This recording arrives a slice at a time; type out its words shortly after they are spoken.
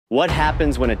What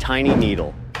happens when a tiny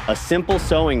needle, a simple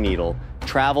sewing needle,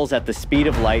 travels at the speed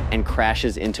of light and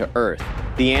crashes into Earth?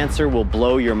 The answer will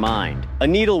blow your mind. A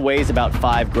needle weighs about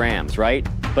 5 grams, right?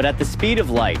 But at the speed of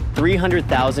light,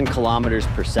 300,000 kilometers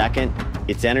per second,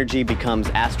 its energy becomes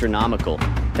astronomical,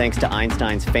 thanks to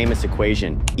Einstein's famous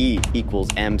equation, E equals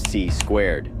mc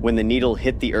squared. When the needle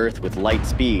hit the Earth with light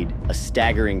speed, a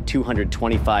staggering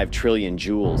 225 trillion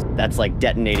joules, that's like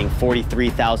detonating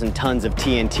 43,000 tons of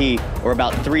TNT, or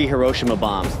about 3 Hiroshima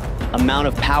bombs, amount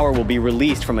of power will be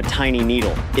released from a tiny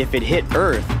needle. If it hit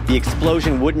Earth, the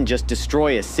explosion wouldn't just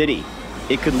destroy a city.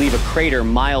 It could leave a crater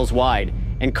miles wide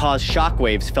and cause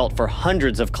shockwaves felt for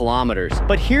hundreds of kilometers.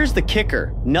 But here's the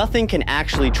kicker. Nothing can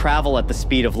actually travel at the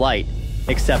speed of light,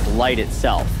 except light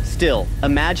itself. Still,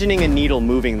 imagining a needle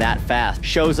moving that fast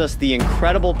shows us the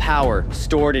incredible power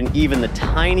stored in even the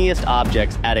tiniest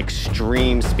objects at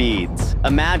extreme speeds.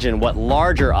 Imagine what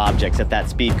larger objects at that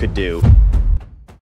speed could do.